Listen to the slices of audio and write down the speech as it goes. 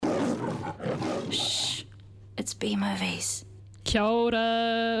Shh, it's bMovies. Kia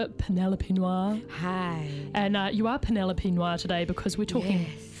ora, Penelope Noir. Hi. And you are Penelope Noir today because we're talking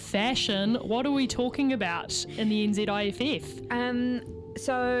fashion. What are we talking about in the NZIFF?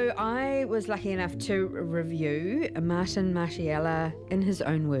 So I was lucky enough to review Martin Martiella in his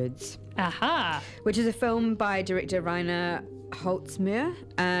own words. Aha. Which is a film by director Rainer Holtzmuir.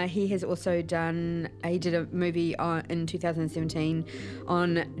 He has also he did a movie in 2017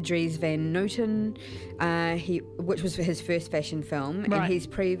 on Dries Van Noten, which was his first fashion film. Right. And he's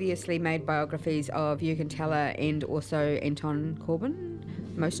previously made biographies of Jürgen Teller and also Anton Corbijn,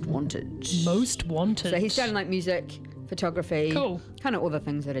 Most Wanted. Most Wanted. So he's done like music, photography, cool, kind of all the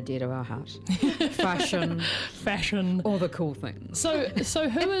things that are dear to our heart. Fashion, all the cool things. So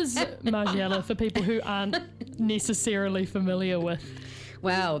who is Margiela for people who aren't necessarily familiar with?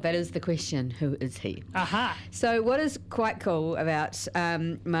 Well, that is the question. Who is he? Aha. So what is quite cool about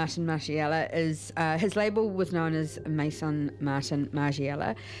Martin Margiela is his label was known as Maison Martin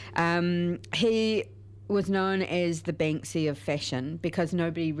Margiela. He was known as the Banksy of fashion because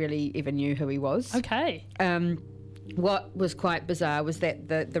nobody really ever knew who he was. Okay. What was quite bizarre was that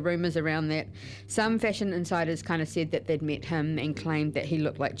the rumours around that some fashion insiders kind of said that they'd met him and claimed that he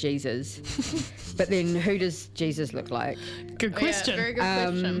looked like Jesus. But then who does Jesus look like? Good question. Yeah, very good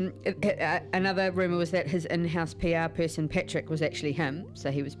question. Another rumour was that his in-house PR person, Patrick, was actually him.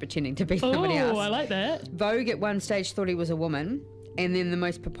 So he was pretending to be somebody else. Oh, I like that. Vogue at one stage thought he was a woman. And then the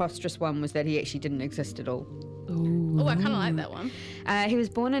most preposterous one was that he actually didn't exist at all. Oh, I kind of like that one. He was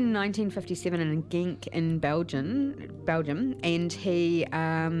born in 1957 in Genk in Belgium, and he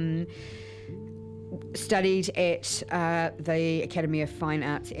studied at the Academy of Fine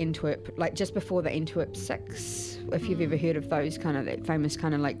Arts Antwerp, like just before the Antwerp Six, if you've ever heard of those that famous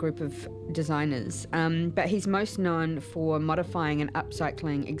kind of like group of designers. But he's most known for modifying and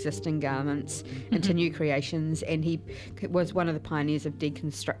upcycling existing garments into new creations, and he was one of the pioneers of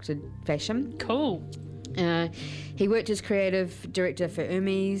deconstructed fashion. Cool. He worked as creative director for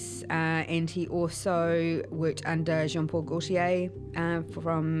Hermes, and he also worked under Jean-Paul Gaultier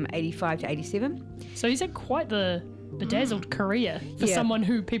from 85 to 87. So he's had quite the bedazzled career for someone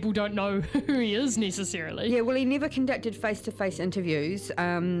who people don't know who he is necessarily. Yeah, well, he never conducted face-to-face interviews. He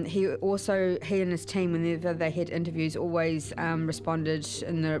and his team, whenever they had interviews, always responded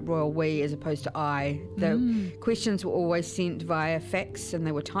in the royal we as opposed to I. The questions were always sent via fax, and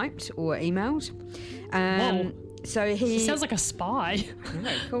they were typed or emailed. Whoa. So he sounds like a spy.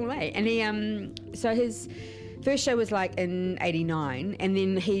 Cool, eh? And he so his first show was like in 89, and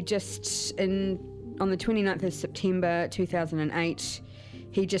then he just on the 29th of September 2008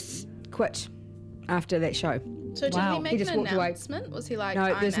 he just quit after that show. So did he make an announcement? Was he like,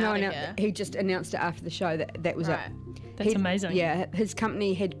 no, there's no announcement? He just announced it after the show that was it. That's amazing. Yeah, his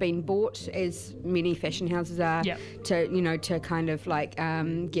company had been bought, as many fashion houses are, to kind of like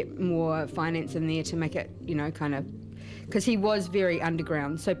get more finance in there to make it, kind of, because he was very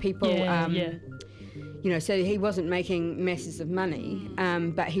underground. So people, so he wasn't making masses of money,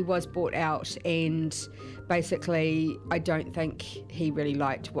 but he was bought out, and basically I don't think he really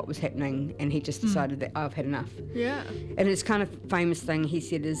liked what was happening, and he just decided that I've had enough. Yeah. And his kind of famous thing he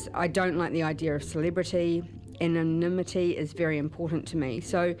said is, I don't like the idea of celebrity. Anonymity is very important to me.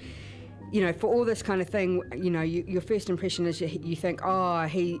 So, for all this kind of thing, your first impression is you think, oh,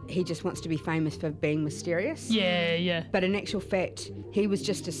 he just wants to be famous for being mysterious. Yeah. But in actual fact, he was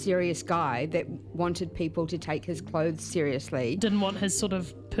just a serious guy that wanted people to take his clothes seriously. Didn't want his sort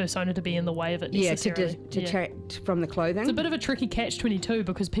of persona to be in the way of it necessarily. To detract from the clothing. It's a bit of a tricky catch-22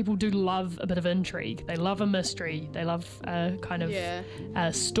 because people do love a bit of intrigue. They love a mystery. They love a kind of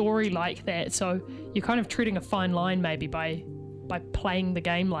a story like that. So you're kind of treading a fine line maybe by playing the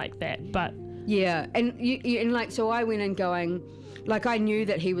game like that. But yeah, and so I went in going, like, I knew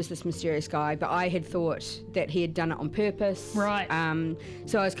that he was this mysterious guy, but I had thought that he had done it on purpose. Right.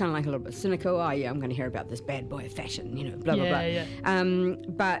 So I was kind of like a little bit cynical. Oh yeah, I'm going to hear about this bad boy of fashion, blah blah blah. Yeah.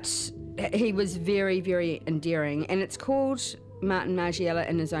 But he was very, very endearing, and it's called Martin Margiela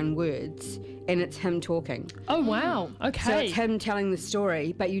in his own words, and it's him talking. Oh wow, okay. So it's him telling the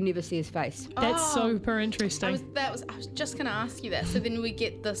story, but you never see his face. That's super interesting. I was just going to ask you that. So then we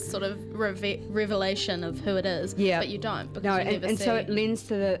get this sort of revelation of who it is, but you don't because you never see. So it lends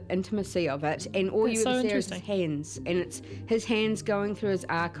to the intimacy of it, and all you ever see is his hands, and it's his hands going through his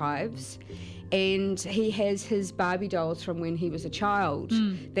archives. And he has his Barbie dolls from when he was a child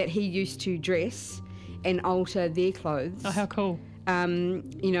that he used to dress and alter their clothes. Oh, how cool.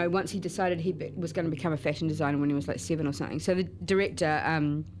 Once he decided he was going to become a fashion designer when he was like 7 or something. So the director,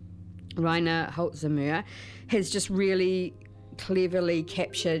 Rainer Holtzmuir, has just really cleverly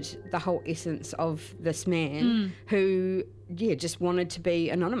captured the whole essence of this man who just wanted to be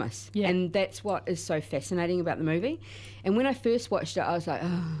anonymous. And that's what is so fascinating about the movie. And when I first watched it, I was like,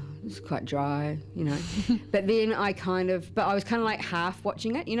 oh, it's quite dry, you know. But then I was kind of like half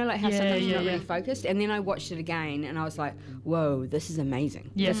watching it, you know, like how sometimes you're not really focused. And then I watched it again and I was like, whoa, this is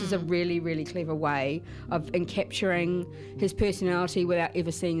amazing. This is a really, really clever way of capturing his personality without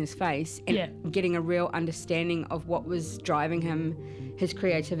ever seeing his face and getting a real understanding of what was driving him, his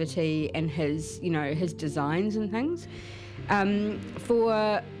creativity and his, you know, his designs and things.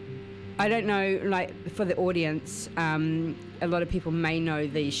 I don't know, like for the audience, a lot of people may know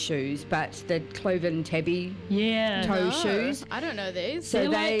these shoes, but the cloven tabby toe shoes. I don't know these. So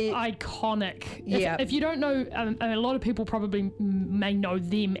they're like iconic. If you don't know, a lot of people probably may know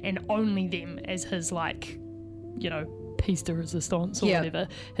them and only them as his, like, you know, piece de resistance or whatever.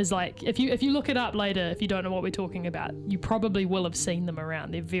 His, like, if you look it up later, if you don't know what we're talking about, you probably will have seen them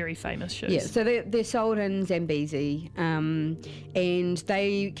around. They're very famous shoes. Yeah, so they're sold in Zambezi, and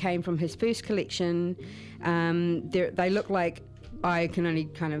they came from his first collection. They look like, I can only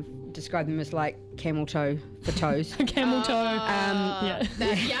kind of describe them as like camel toe for toes. Camel toe. I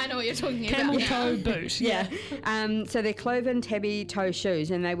know what you're talking about. Camel toe boot. So they're cloven tabby toe shoes,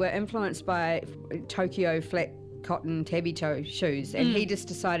 and they were influenced by Tokyo flat cotton tabby toe shoes, and he just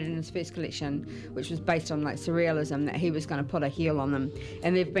decided in his first collection, which was based on like surrealism, that he was going to put a heel on them,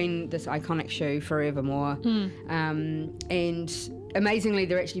 and they've been this iconic shoe forevermore. And amazingly,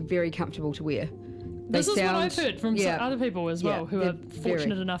 they're actually very comfortable to wear. This is what I've heard from some other people as well, who are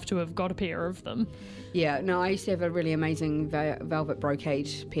fortunate enough to have got a pair of them. I used to have a really amazing velvet brocade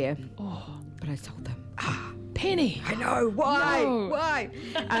pair, but I sold them. Penny. I know. Why? No. Why?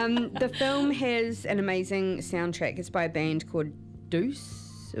 The film has an amazing soundtrack. It's by a band called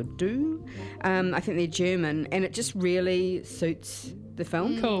Deuce or Do. I think they're German, and it just really suits the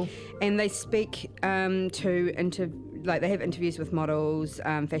film. Cool. And they speak they have interviews with models,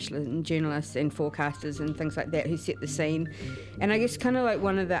 fashion journalists and forecasters and things like that who set the scene. And I guess kind of like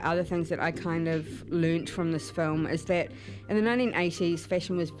one of the other things that I kind of learnt from this film is that in the 1980s,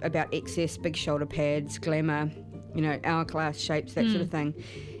 fashion was about excess, big shoulder pads, glamour, you know, hourglass shapes, that sort of thing.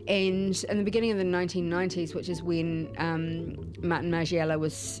 And in the beginning of the 1990s, which is when Martin Margiela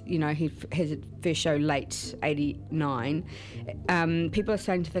was, you know, he has his first show late 89, people are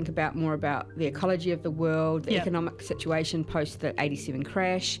starting to think more about the ecology of the world, the economic situation post the 87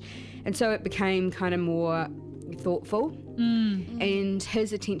 crash. And so it became kind of more thoughtful. And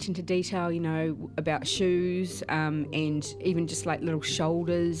his attention to detail, you know, about shoes and even just like little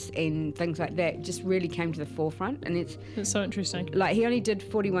shoulders and things like that just really came to the forefront. And it's so interesting. Like, he only did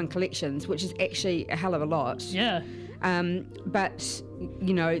 41 collections, which is actually a hell of a lot. But,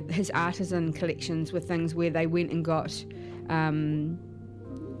 you know, his artisan collections were things where they went and got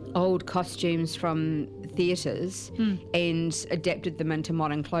old costumes from theatres and adapted them into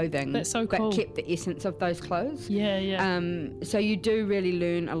modern clothing. That's so cool. But kept the essence of those clothes. So you do really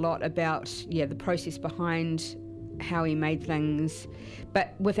learn a lot about the process behind how he made things,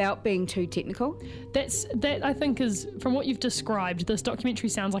 but without being too technical. That I think is, from what you've described, this documentary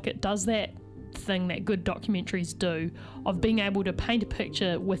sounds like it does that thing that good documentaries do, of being able to paint a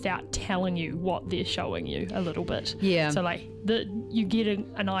picture without telling you what they're showing you a little bit. So like you get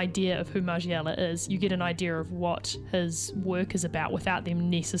an idea of who Margiela is, you get an idea of what his work is about without them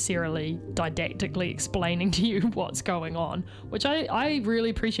necessarily didactically explaining to you what's going on, which I really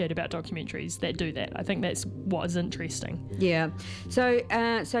appreciate about documentaries that do that. I think that's what is interesting. He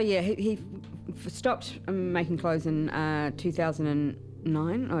stopped making clothes in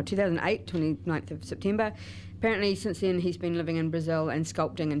 2008, 29th of September. Apparently since then he's been living in Brazil and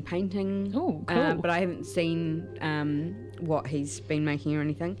sculpting and painting. Oh, cool. But I haven't seen what he's been making or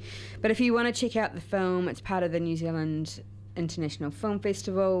anything. But if you want to check out the film, it's part of the New Zealand International Film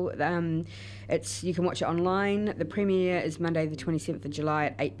Festival. You can watch it online. The premiere is Monday the 27th of July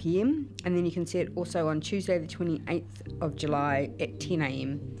at 8 p.m. and then you can see it also on Tuesday the 28th of July at 10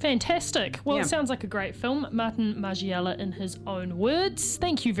 a.m. Fantastic. Well, it sounds like a great film. Martin Margiela in his own words.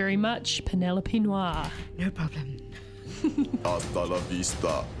 Thank you very much, Penelope Noir. No problem. Hasta la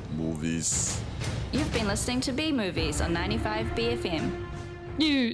vista, movies. You've been listening to bMovies on 95 BFM. You